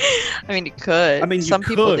 I mean, you could. I mean, you some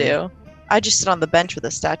people could. do. I just sit on the bench with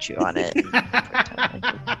a statue on it.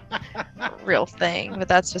 Real thing, but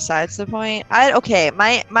that's besides the point. Okay,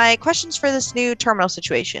 my questions for this new terminal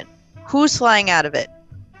situation. Who's flying out of it?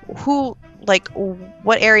 Who, like,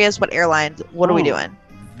 what areas, what airlines, what are we doing?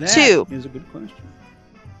 That 2. is a good question.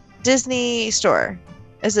 Disney Store.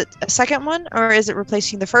 Is it a second one or is it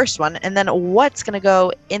replacing the first one? And then what's going to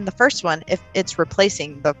go in the first one if it's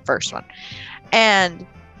replacing the first one? And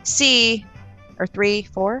C, or 3,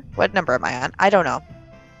 4? What number am I on? I don't know.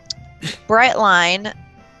 Brightline,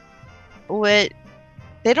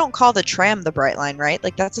 they don't call the tram the Brightline, right?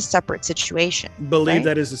 Like, that's a separate situation. Believe right?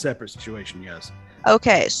 that is a separate situation. Yes.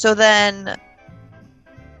 Okay, so then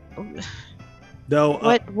Though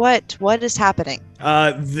what is happening?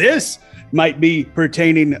 this might be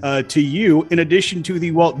pertaining to you. In addition to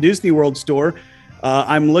the Walt Disney World store,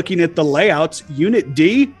 I'm looking at the layouts. Unit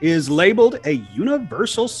D is labeled a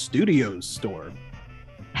Universal Studios store.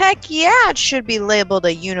 Heck yeah, it should be labeled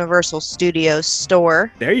a Universal Studios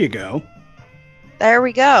store. There you go. There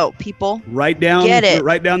we go, people. Right down, Get it.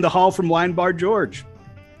 right down the hall from Wine Bar George.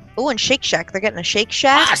 Oh, and Shake Shack. They're getting a Shake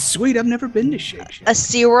Shack. Ah, sweet. I've never been to Shake Shack. A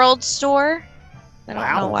SeaWorld store. I don't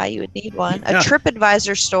Wow. know why you would need one. Yeah. A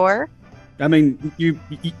TripAdvisor store. I mean,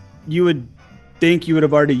 you would think you would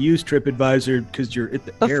have already used TripAdvisor because you're at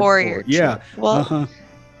the Before airport. your Yeah. trip. Well, Uh-huh.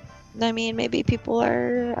 I mean, maybe people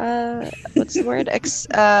are, what's the word?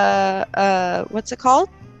 What's it called?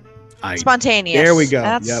 Spontaneous. There we go.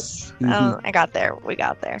 That's, Yep. Mhm. I got there. We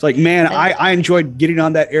got there. It's like, man, And- I enjoyed getting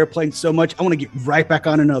on that airplane so much. I want to get right back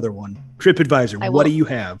on another one. TripAdvisor. I What will- do you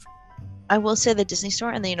have? I will say the Disney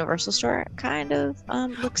store and the Universal store kind of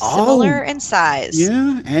look Oh. similar in size.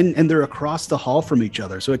 Yeah, and they're across the hall from each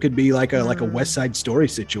other, so it could be like a Mm. West Side Story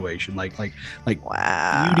situation, like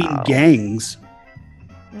Wow. feuding gangs.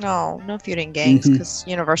 No feuding gangs Mhm. because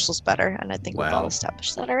Universal's better, and I think we've all Wow.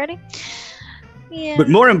 established that already. Yeah. But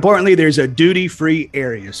more importantly, there's a duty-free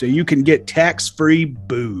area, so you can get tax-free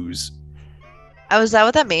booze. Oh, is that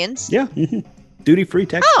what that means? Yeah, duty-free,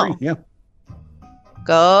 tax-free. Oh. Yeah,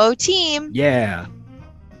 Go team! yeah.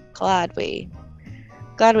 Glad we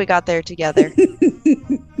got there together.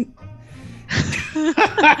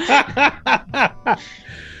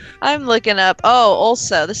 I'm looking up. Oh,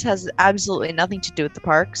 also, this has absolutely nothing to do with the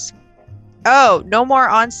parks. Oh, no more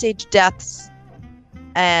onstage deaths,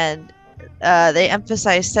 and they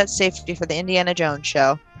emphasize set safety for the Indiana Jones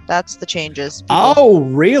show. That's the changes. People- Oh,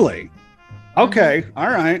 really? Okay. All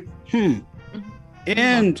right.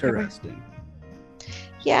 Interesting.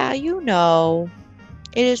 Yeah, you know.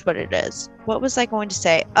 It is what it is. What was I going to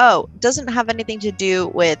say? Oh, doesn't have anything to do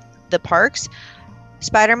with the parks.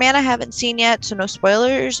 Spider-Man I haven't seen yet, so no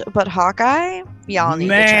spoilers, but Hawkeye, y'all need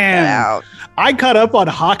to check Man. that out. I caught up on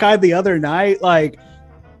Hawkeye the other night. Like,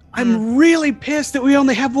 I'm really pissed that we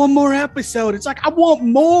only have one more episode. It's like, I want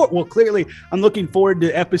more. Well, clearly, I'm looking forward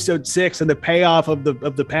to episode 6 and the payoff of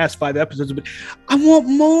the past 5 episodes. But I want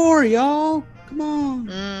more, y'all. Come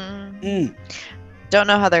on. Don't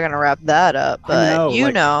know how they're gonna wrap that up, I but know, you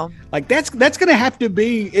like- know. Like, that's going to have to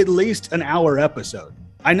be at least an hour episode.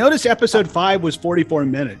 I noticed episode 5 was 44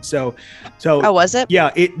 minutes. So Oh, was it?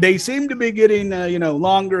 yeah, they seem to be getting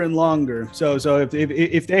longer and longer. So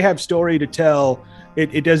if they have story to tell,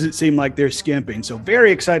 it doesn't seem like they're skimping. So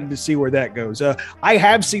very excited to see where that goes. I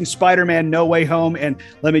have seen Spider-Man No Way Home, and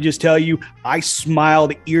let me just tell you, I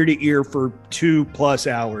smiled ear to ear for 2+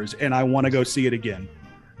 hours, and I want to go see it again.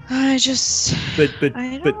 I just But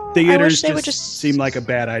I know. I theaters wish they would just seem like a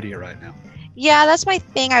bad idea right now. Yeah, that's my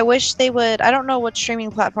thing. I wish they would. I don't know what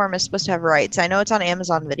streaming platform is supposed to have rights. I know it's on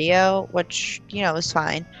Amazon Video, which, is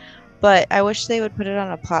fine. But I wish they would put it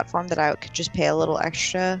on a platform that I could just pay a little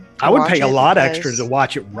extra. I would pay a lot extra to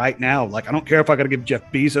watch it right now. Like, I don't care if I got to give Jeff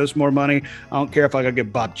Bezos more money. I don't care if I got to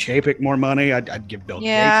give Bob Chapek more money. I'd give Bill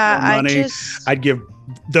Gates more money. I'd give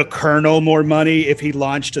the Colonel more money if he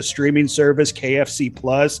launched a streaming service, KFC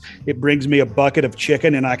Plus. It brings me a bucket of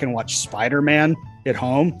chicken and I can watch Spider-Man at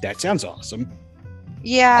home. That sounds awesome.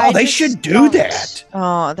 Yeah. Oh, they should do that.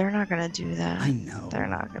 Oh, they're not going to do that. I know. They're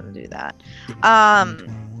not going to do that.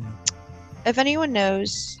 If anyone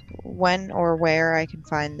knows when or where I can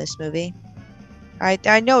find this movie,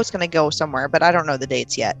 I know it's going to go somewhere, but I don't know the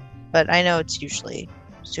dates yet. But I know it's usually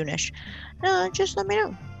soonish. Just let me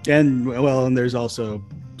know. And there's also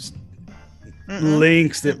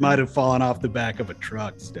links that might have fallen off the back of a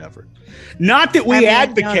truck, Stafford. Not that we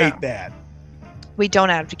advocate that. We don't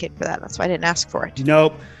advocate for that. That's why I didn't ask for it.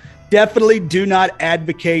 Nope. Definitely do not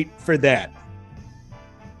advocate for that.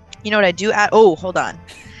 You know what I do? Oh, hold on.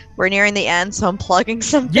 We're nearing the end, so I'm plugging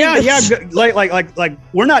something. Yeah. Like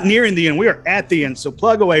we're not nearing the end. We are at the end. So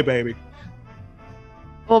plug away, baby.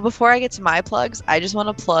 Well, before I get to my plugs, I just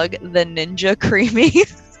want to plug the Ninja Creamy.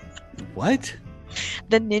 What?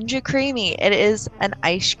 The Ninja Creamy. It is an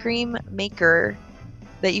ice cream maker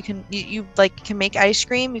that you can can make ice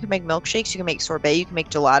cream. You can make milkshakes. You can make sorbet. You can make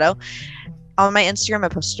gelato. On my Instagram, I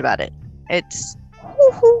posted about it.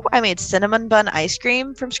 I made cinnamon bun ice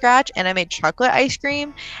cream from scratch, and I made chocolate ice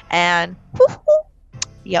cream, and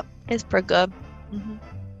yep, it's pretty good.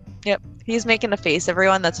 Yep, he's making a face,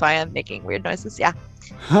 everyone. That's why I'm making weird noises. Yeah,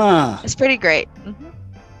 it's pretty great.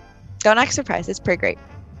 Don't act surprised. It's pretty great.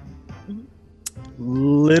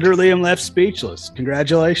 Literally, I'm left speechless.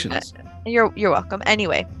 Congratulations. You're welcome.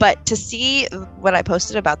 Anyway, but to see what I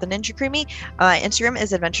posted about the Ninja Creamy, my Instagram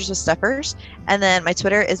is Adventures with Steppers, and then my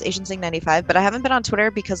Twitter is AsianSing95. But I haven't been on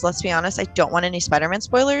Twitter because, let's be honest, I don't want any Spider-Man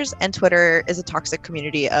spoilers, and Twitter is a toxic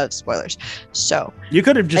community of spoilers. So you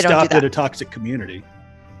could have just adopted a toxic community.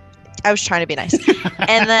 I was trying to be nice.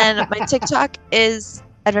 And then my TikTok is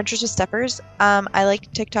Adventures with Steppers. I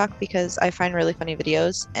like TikTok because I find really funny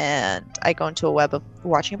videos, and I go into a web of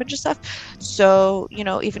watching a bunch of stuff. So,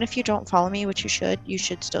 even if you don't follow me, which you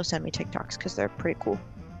should still send me TikToks because they're pretty cool.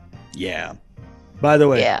 Yeah. By the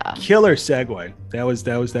way, killer segue.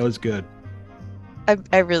 That was good.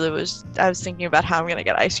 I really was. I was thinking about how I'm gonna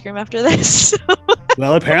get ice cream after this.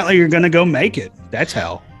 Well, apparently you're gonna go make it. That's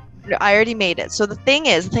how. I already made it. So the thing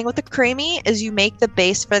with the creamy is you make the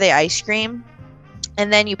base for the ice cream.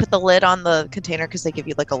 And then you put the lid on the container because they give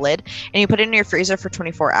you like a lid, and you put it in your freezer for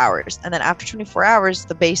 24 hours. And then after 24 hours,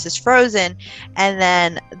 the base is frozen, and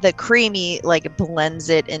then the creamy blends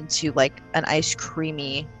it into like an ice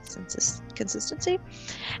creamy consistency.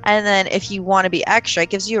 And then if you want to be extra, it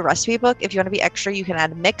gives you a recipe book. If you want to be extra, you can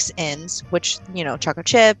add mix-ins, which, chocolate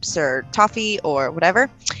chips or toffee or whatever.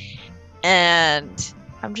 And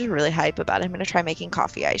I'm just really hype about it. I'm going to try making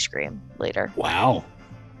coffee ice cream later. Wow.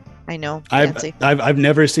 I know. I've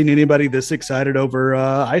never seen anybody this excited over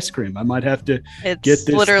ice cream. I might have to get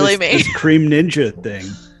this cream ninja thing.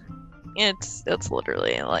 It's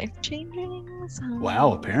literally life-changing.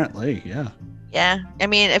 Wow, apparently, yeah. Yeah. I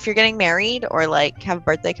mean, if you're getting married or have a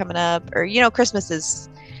birthday coming up, or Christmas is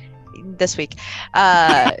this week.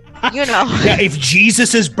 Yeah, if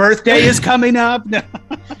Jesus's birthday is coming up.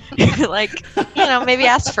 Maybe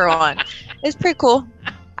ask for one. It's pretty cool.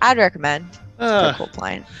 I'd recommend. It's a pretty cool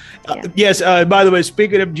plan. Yeah. Yes. By the way,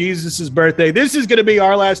 speaking of Jesus's birthday, this is going to be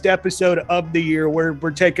our last episode of the year. We're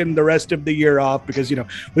taking the rest of the year off because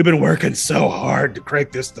we've been working so hard to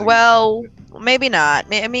crank this thing. Well, maybe not.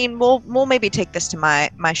 I mean, we'll maybe take this to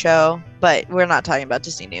my show, but we're not talking about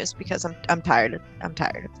Disney news because I'm tired. I'm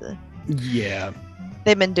tired of the. Yeah.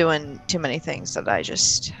 They've been doing too many things that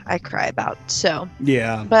I cry about. So.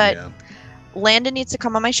 Yeah. But. Yeah. Landon needs to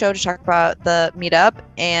come on my show to talk about the meetup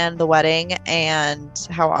and the wedding and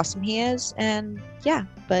how awesome he is. And yeah,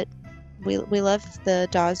 but we love the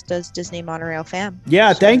Dawes Does Disney Monorail fam.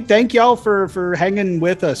 Yeah, so. Thank y'all for hanging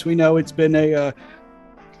with us. We know it's been a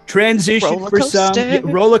transition for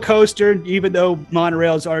some roller coaster. Even though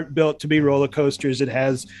monorails aren't built to be roller coasters, it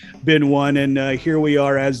has been one. And here we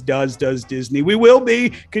are as Dawes Does Disney. We will be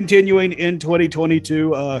continuing in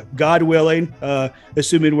 2022, God willing,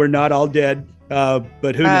 assuming we're not all dead.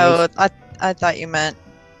 But who knows? I thought you meant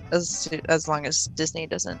as long as Disney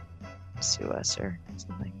doesn't sue us or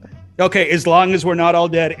something. But. Okay, as long as we're not all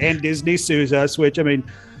dead and Disney sues us, which, I mean,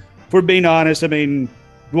 if we're being honest, I mean,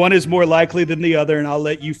 One is more likely than the other, and I'll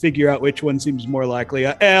let you figure out which one seems more likely.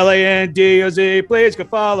 Landoz, please go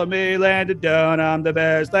follow me. Landon Doan, I'm the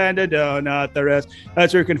best. Landon Doan, not the rest.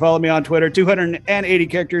 That's where you can follow me on Twitter. 280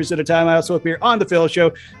 characters at a time. I also appear on The Phil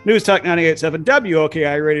Show, News Talk 98.7,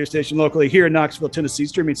 WOKI radio station locally here in Knoxville, Tennessee,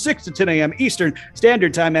 streaming 6 to 10 a.m. Eastern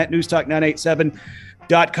Standard Time at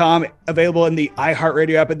newstalk987.com. Available in the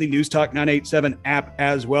iHeartRadio app and the News Talk 987 app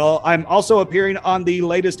as well. I'm also appearing on the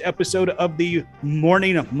latest episode of the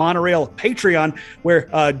Morning Monorail Patreon,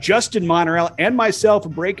 where Justin Monorail and myself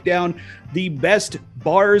break down the best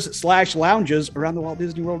bars/lounges around the Walt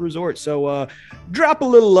Disney World Resort. So drop a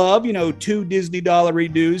little love, $2 Disney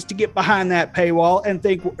dues to get behind that paywall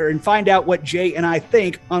and find out what Jay and I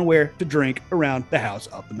think on where to drink around the House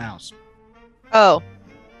of the Mouse. Oh,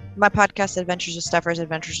 my podcast, Adventures with Stuffers,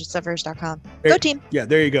 adventureswithstuffers.com. Go team. Yeah,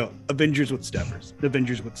 there you go. Avengers with Stuffers.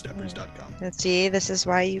 Avengerswithstuffers.com. See, this is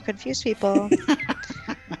why you confuse people.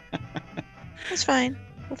 It's fine.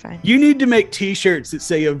 We're fine. You need to make t-shirts that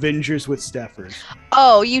say Avengers with Stuffers.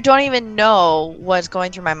 Oh, you don't even know what's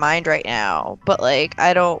going through my mind right now. But,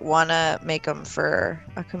 I don't want to make them for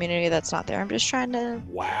a community that's not there. I'm just trying to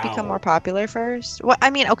become more popular first. What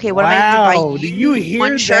am I going to do? Do you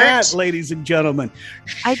hear that, ladies and gentlemen?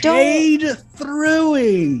 Shade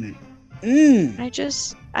throwing.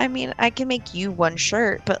 I can make you one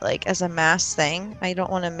shirt, but, as a mass thing, I don't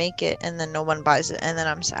want to make it and then no one buys it and then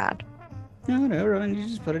I'm sad. No, you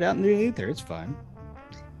just put it out in the ether. It's fine.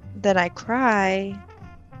 Then I cry.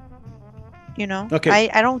 Okay.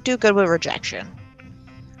 I don't do good with rejection.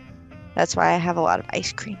 That's why I have a lot of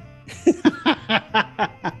ice cream.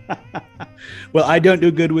 Well, I don't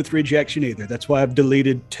do good with rejection either. That's why I've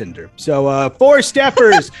deleted Tinder. So for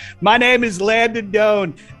Steffers, my name is Landon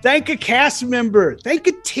Doan. Thank a cast member. Thank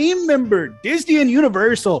a team member. Disney and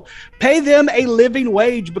Universal. Pay them a living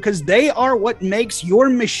wage because they are what makes your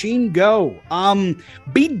machine go.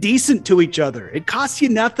 Be decent to each other. It costs you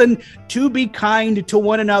nothing to be kind to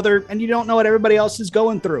one another, and you don't know what everybody else is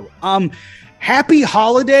going through. Happy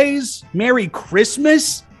holidays. Merry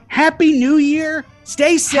Christmas. Happy New Year.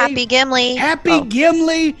 Stay safe. Happy Gimli.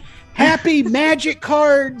 Gimli. Happy Magic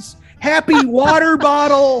Cards. Happy Water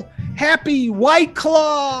Bottle. Happy White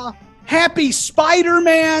Claw. Happy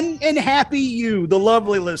Spider-Man. And happy you, the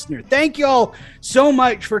lovely listener. Thank you all so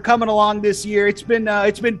much for coming along this year. It's been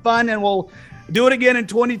fun, and we'll do it again in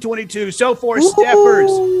 2022. So for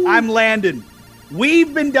Steffers, I'm Landon.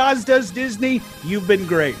 We've been Daz Does Disney. You've been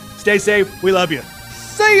great. Stay safe. We love you.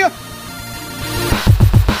 See ya.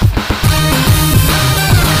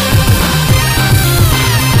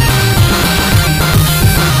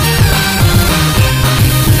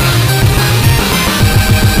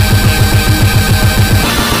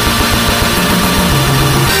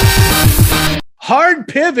 Hard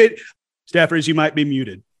pivot. Steffers, you might be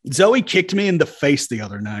muted. Zoe kicked me in the face the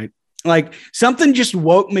other night. Something just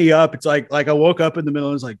woke me up. It's like I woke up in the middle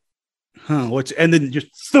and was like, and then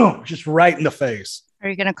just right in the face. Are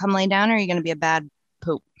you going to come lay down or are you going to be a bad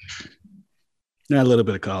poop? A little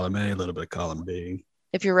bit of column A, a little bit of column B.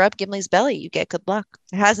 If you rub Gimli's belly, you get good luck.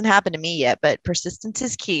 It hasn't happened to me yet, but persistence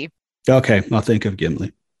is key. Okay, I'll think of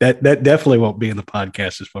Gimli. That definitely won't be in the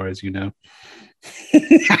podcast as far as you know.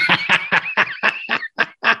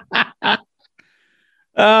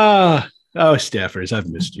 Steffers, I've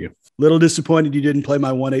missed you. Little disappointed you didn't play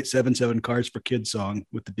my 1877 Cars for Kids song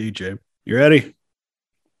with the DJ. You ready?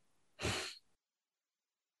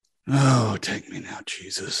 Oh, take me now,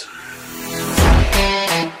 Jesus.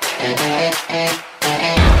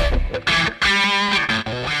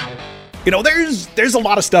 There's a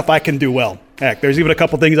lot of stuff I can do well. Heck, there's even a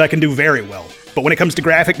couple things I can do very well. But when it comes to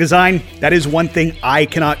graphic design, that is one thing I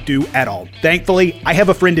cannot do at all. Thankfully, I have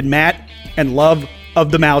a friend in Matt and Love of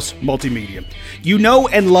the Mouse Multimedia. You know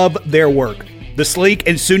and love their work. The sleek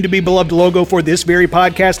and soon-to-be beloved logo for this very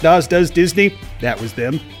podcast, Daz Does Disney, that was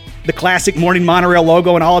them. The classic Morning Monorail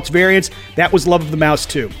logo and all its variants, that was Love of the Mouse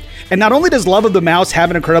too. And not only does Love of the Mouse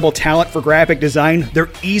have an incredible talent for graphic design, they're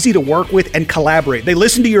easy to work with and collaborate. They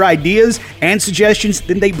listen to your ideas and suggestions,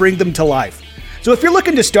 then they bring them to life. So if you're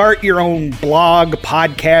looking to start your own blog,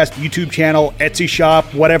 podcast, YouTube channel, Etsy shop,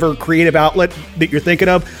 whatever creative outlet that you're thinking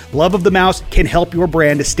of, Love of the Mouse can help your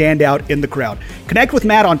brand to stand out in the crowd. Connect with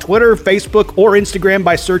Matt on Twitter, Facebook, or Instagram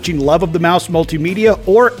by searching Love of the Mouse Multimedia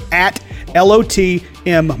or at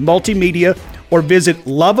LOTM Multimedia, or visit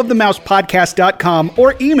loveofthemousepodcast.com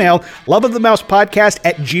or email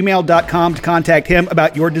loveofthemousepodcast@gmail.com to contact him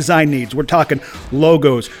about your design needs. We're talking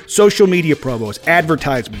logos, social media promos,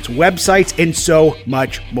 advertisements, websites, and so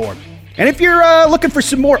much more. And if you're looking for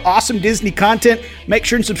some more awesome Disney content, make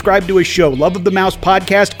sure and subscribe to his show, Love of the Mouse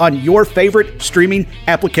Podcast, on your favorite streaming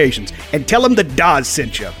applications. And tell him the Dawes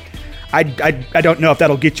sent you. I don't know if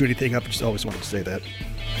that'll get you anything. I've just always wanted to say that.